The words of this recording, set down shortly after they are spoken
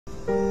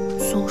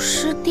祖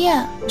师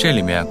殿，这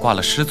里面挂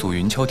了师祖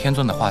云丘天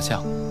尊的画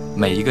像，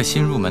每一个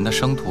新入门的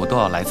生徒都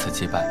要来此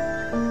祭拜。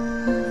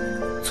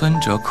尊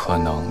者可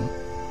能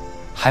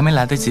还没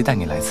来得及带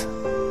你来此。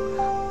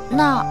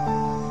那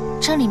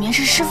这里面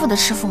是师傅的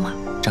师傅吗？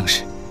正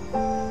是。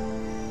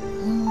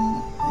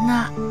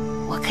那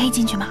我可以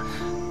进去吗？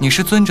你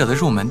是尊者的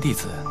入门弟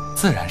子，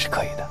自然是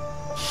可以的。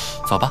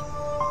走吧。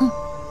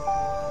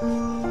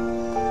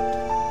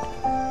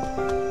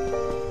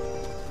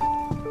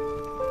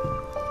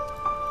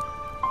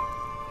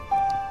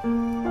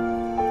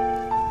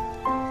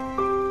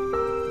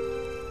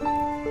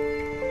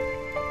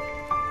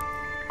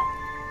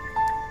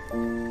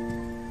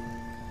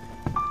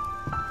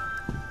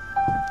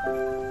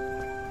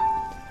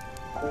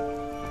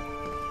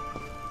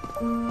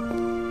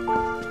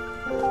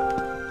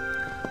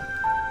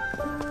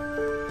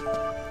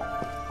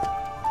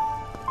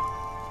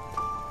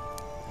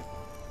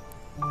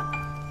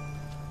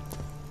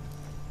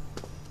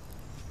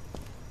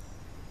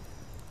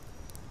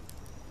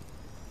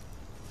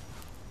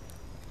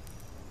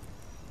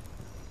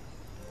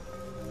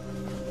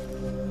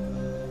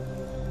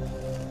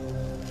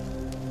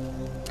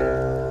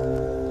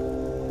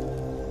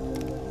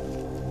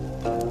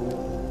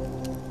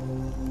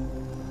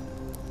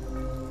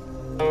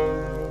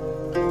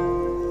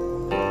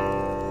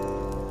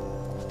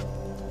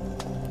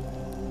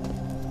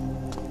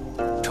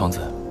虫子，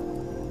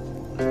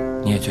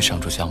你也去上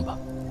炷香吧。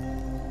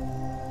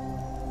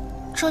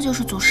这就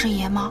是祖师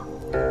爷吗？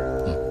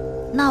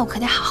那我可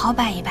得好好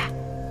拜一拜。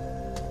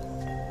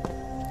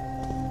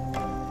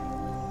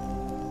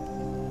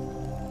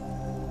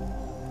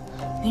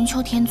云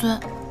丘天尊，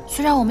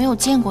虽然我没有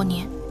见过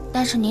您，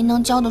但是您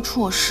能教得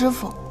出我师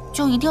父，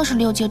就一定是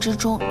6界之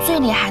中最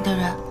厉害的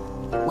人。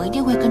我一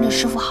定会跟着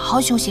师父好好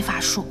修习法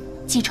术，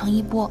继承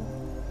衣钵，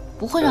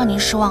不会让您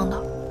失望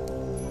的。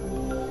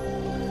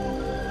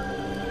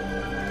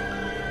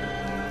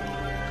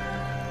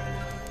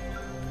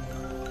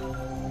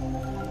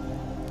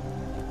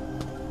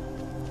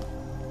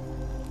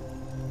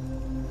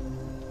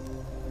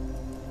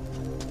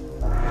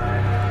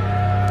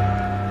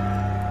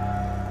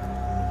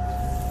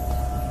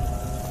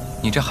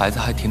你这孩子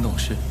还挺懂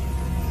事。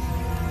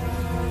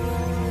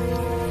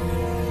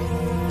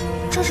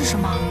这是什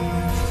么？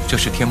这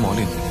是天魔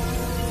令，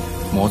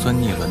魔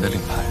尊逆轮的令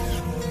牌。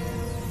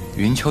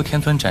云丘天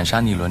尊斩杀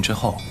逆轮之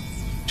后，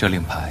这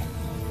令牌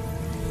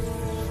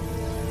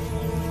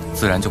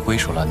自然就归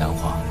属了南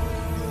华。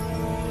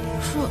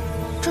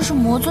这是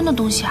魔尊的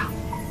东西啊！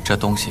这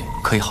东西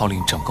可以号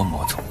令整个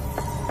魔族。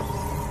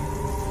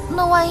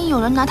那万一有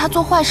人拿它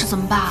做坏事怎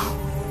么办啊？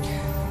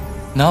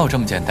哪有这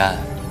么简单？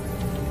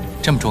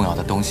这么重要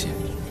的东西，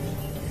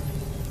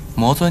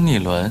魔尊逆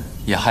轮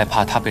也害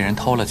怕它被人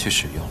偷了去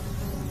使用，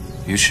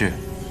于是，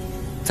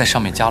在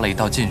上面加了一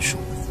道禁术，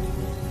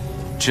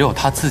只有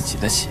他自己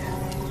的血，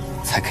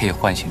才可以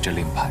唤醒这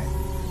令牌。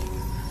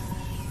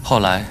后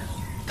来，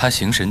他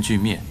形神俱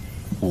灭，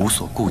无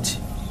所顾忌，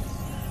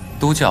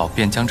督教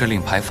便将这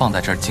令牌放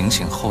在这儿警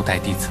醒后代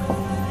弟子。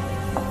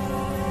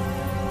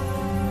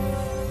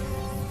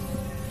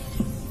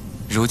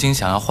如今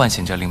想要唤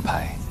醒这令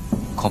牌，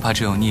恐怕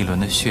只有逆轮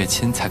的血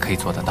亲才可以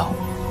做得到。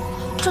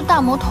这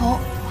大魔头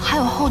还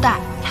有后代，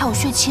还有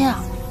血亲啊？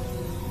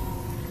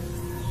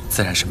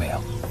自然是没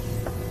有。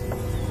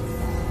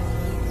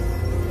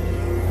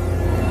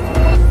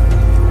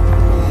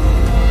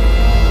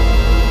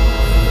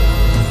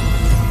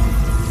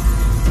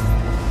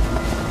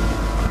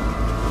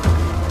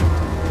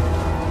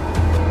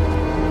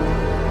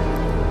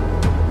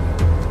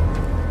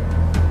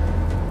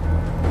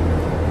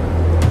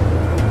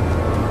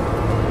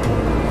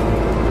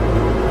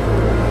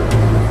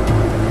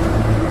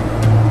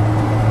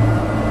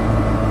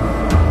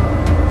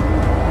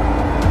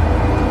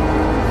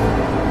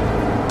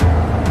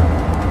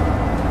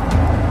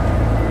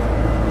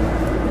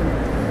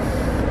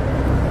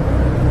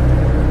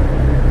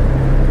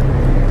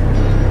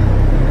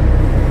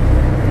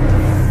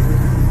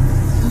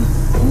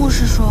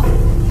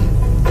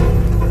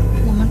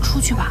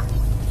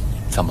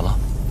怎么了？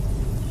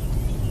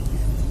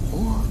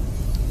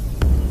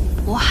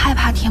我害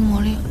怕天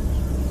魔令。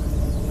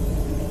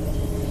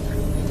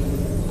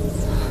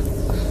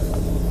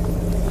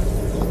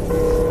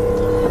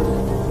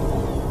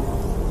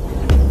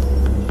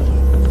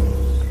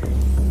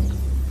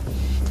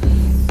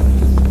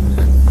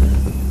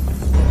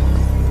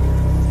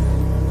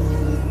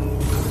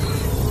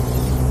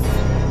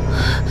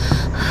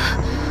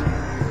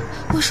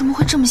为什么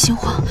会这么心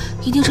慌？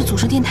一定是祖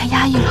师殿太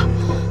压抑了。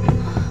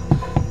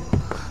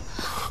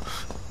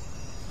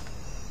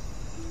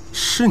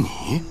是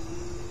你？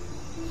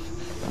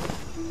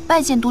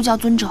拜见督教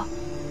尊者。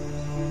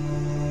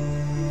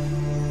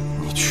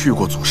你去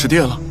过祖师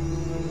殿了？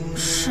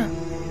是。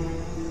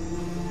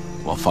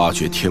我发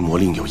觉天魔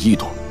令有异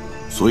动，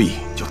所以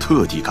就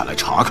特地赶来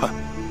查看。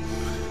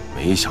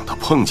没想到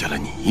碰见了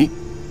你，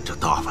这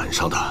大晚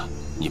上的，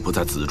你不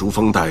在紫竹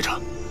峰待着，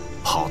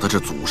跑到这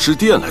祖师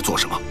殿来做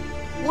什么？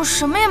我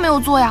什么也没有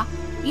做呀，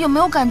也没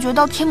有感觉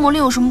到天魔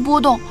令有什么波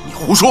动。你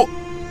胡说！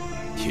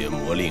天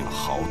魔令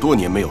好多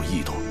年没有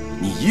异动，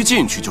你一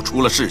进去就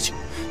出了事情，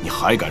你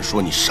还敢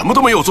说你什么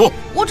都没有做？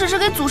我只是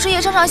给祖师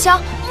爷上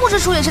香，牧师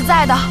叔也是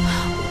在的。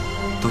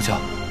督教，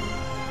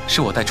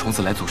是我带虫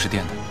子来祖师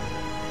殿的。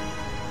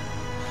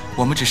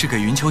我们只是给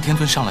云丘天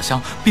尊上了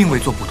香，并未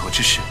做不妥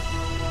之事。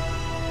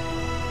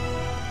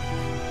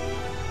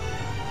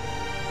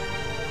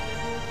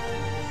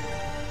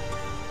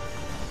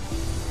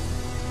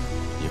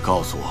你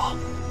告诉我，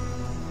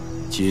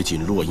接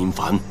近洛阴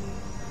凡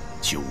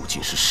究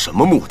竟是什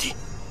么目的？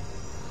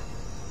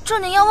这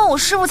您要问我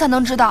师父才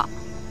能知道。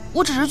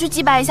我只是去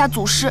祭拜一下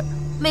祖师，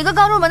每个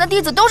刚入门的弟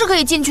子都是可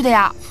以进去的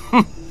呀。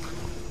哼，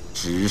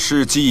只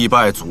是祭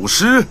拜祖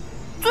师？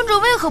尊者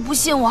为何不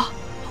信我？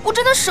我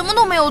真的什么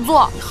都没有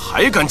做。你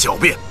还敢狡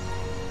辩？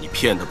你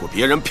骗得过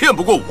别人，骗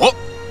不过我。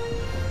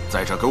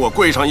在这给我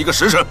跪上一个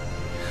时辰。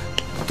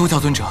督教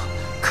尊者，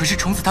可是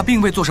虫子他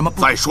并未做什么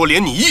不……再说，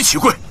连你一起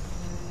跪。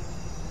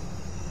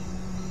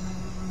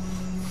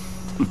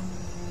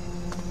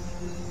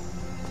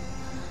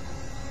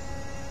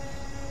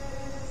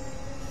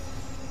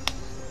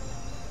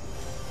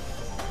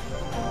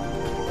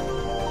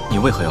你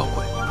为何要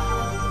跪？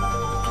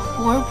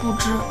徒儿不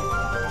知。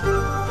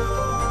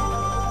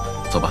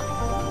走吧，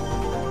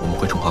我们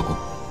回崇华宫。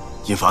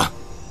殷凡，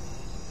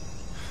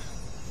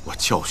我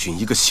教训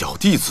一个小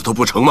弟子都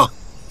不成吗？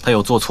他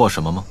有做错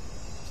什么吗？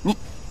你……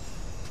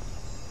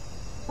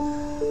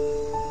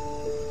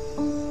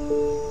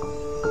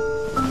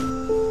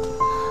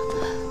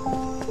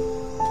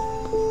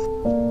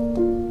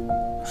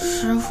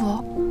师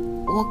父，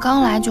我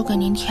刚来就给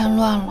您添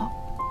乱了。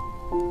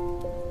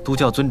督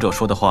教尊者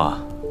说的话，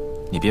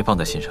你别放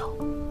在心上。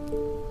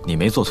你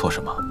没做错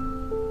什么，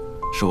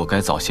是我该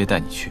早些带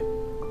你去。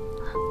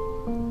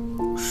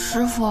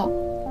师父，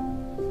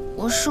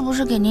我是不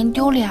是给您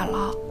丢脸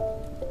了？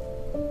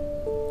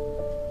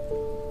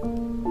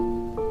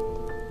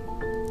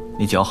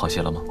你脚好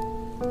些了吗？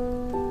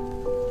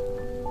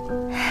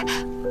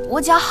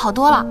我脚好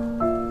多了，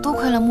多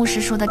亏了牧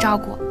师叔的照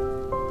顾。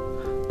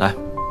来，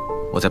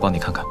我再帮你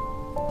看看。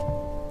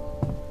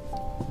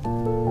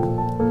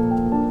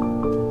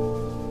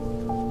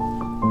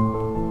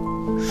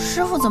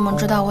师父怎么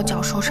知道我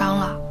脚受伤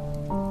了？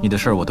你的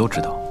事儿我都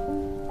知道。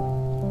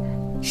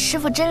师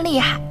父真厉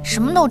害，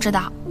什么都知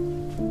道。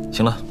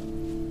行了，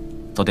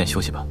早点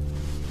休息吧。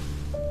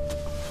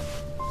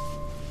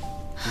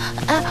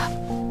哎，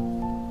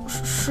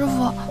师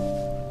父，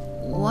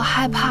我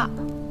害怕，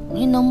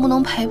您能不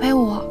能陪陪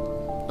我？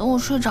等我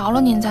睡着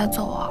了您再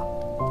走啊。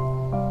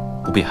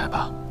不必害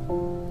怕，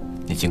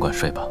你尽管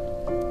睡吧，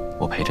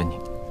我陪着你。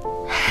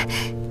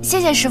谢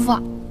谢师父。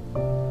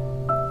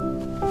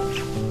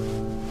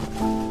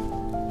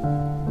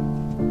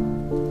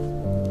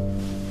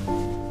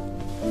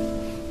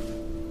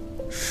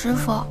师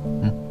父，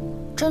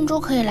珍珠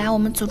可以来我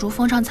们紫竹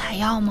峰上采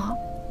药吗？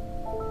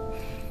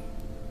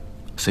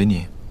随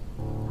你。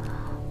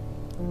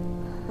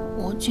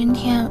我今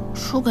天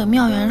输给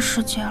妙元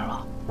师姐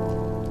了。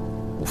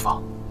无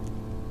妨。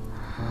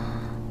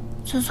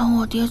自从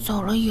我爹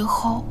走了以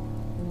后，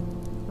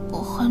我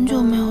很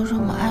久没有这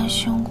么安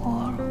心过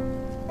了。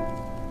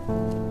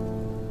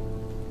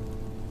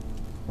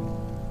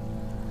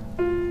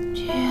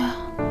爹，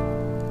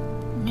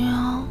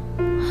娘，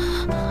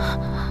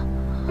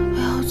不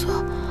要走，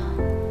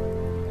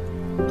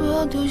不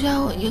要丢下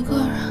我一个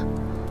人，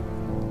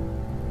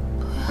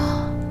不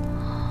要。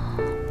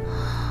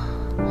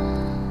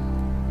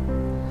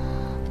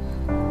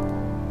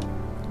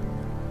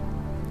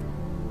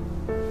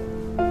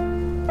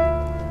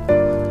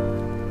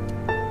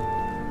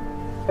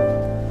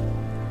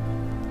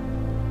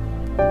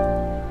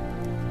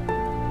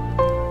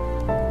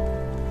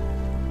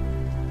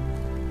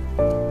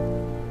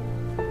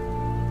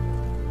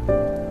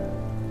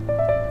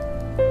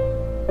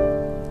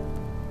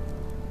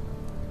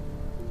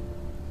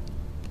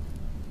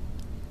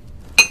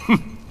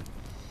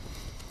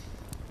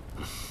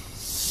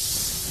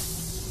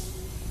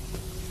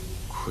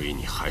亏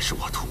你还是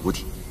我徒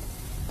弟，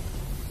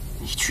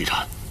你居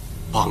然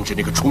帮着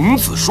那个虫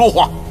子说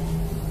话！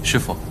师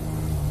父，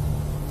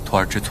徒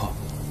儿知错，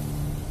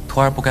徒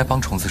儿不该帮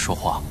虫子说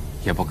话，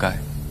也不该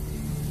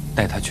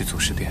带他去祖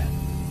师殿。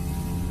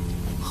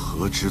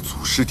何止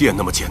祖师殿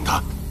那么简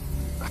单？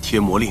那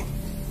天魔令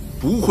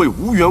不会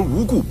无缘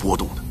无故波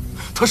动的，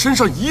他身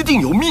上一定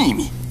有秘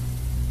密。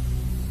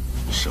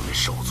你身为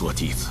首座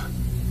弟子，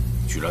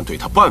居然对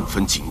他半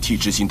分警惕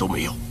之心都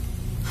没有，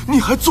你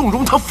还纵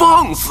容他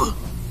放肆！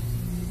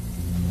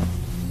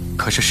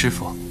可是师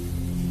父，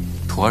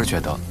徒儿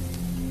觉得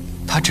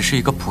她只是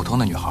一个普通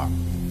的女孩，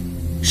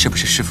是不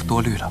是师父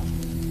多虑了？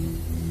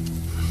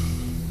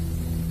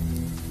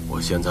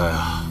我现在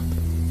啊，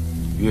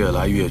越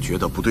来越觉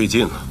得不对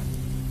劲了。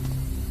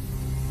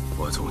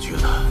我总觉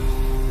得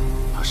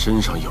她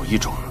身上有一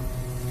种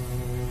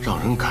让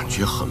人感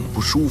觉很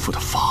不舒服的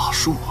法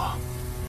术啊。